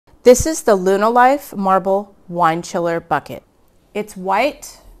This is the LunaLife Marble Wine Chiller Bucket. It's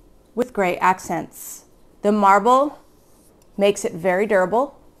white with gray accents. The marble makes it very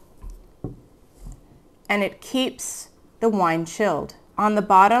durable and it keeps the wine chilled. On the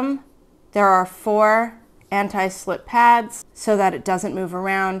bottom, there are 4 anti-slip pads so that it doesn't move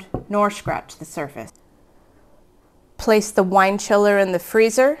around nor scratch the surface. Place the wine chiller in the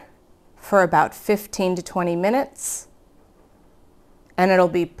freezer for about 15 to 20 minutes and it'll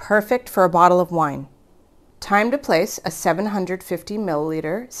be perfect for a bottle of wine. Time to place a 750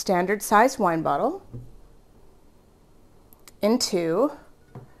 milliliter standard size wine bottle into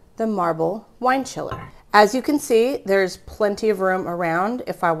the marble wine chiller. As you can see, there's plenty of room around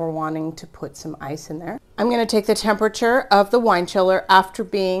if I were wanting to put some ice in there. I'm going to take the temperature of the wine chiller after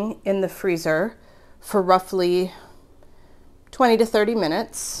being in the freezer for roughly 20 to 30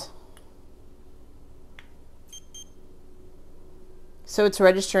 minutes. So it's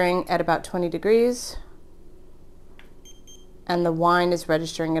registering at about 20 degrees and the wine is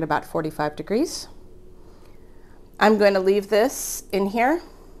registering at about 45 degrees. I'm going to leave this in here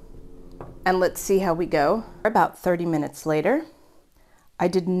and let's see how we go. About 30 minutes later, I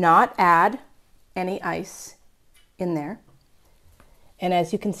did not add any ice in there. And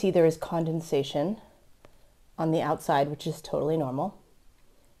as you can see, there is condensation on the outside, which is totally normal.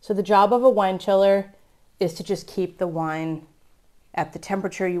 So the job of a wine chiller is to just keep the wine at the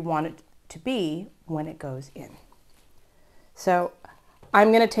temperature you want it to be when it goes in. So I'm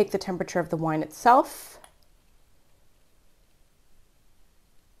going to take the temperature of the wine itself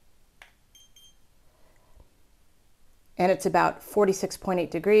and it's about 46.8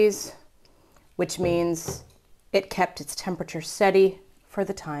 degrees, which means it kept its temperature steady for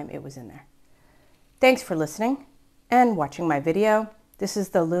the time it was in there. Thanks for listening and watching my video. This is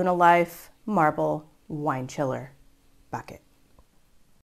the LunaLife Marble Wine Chiller Bucket.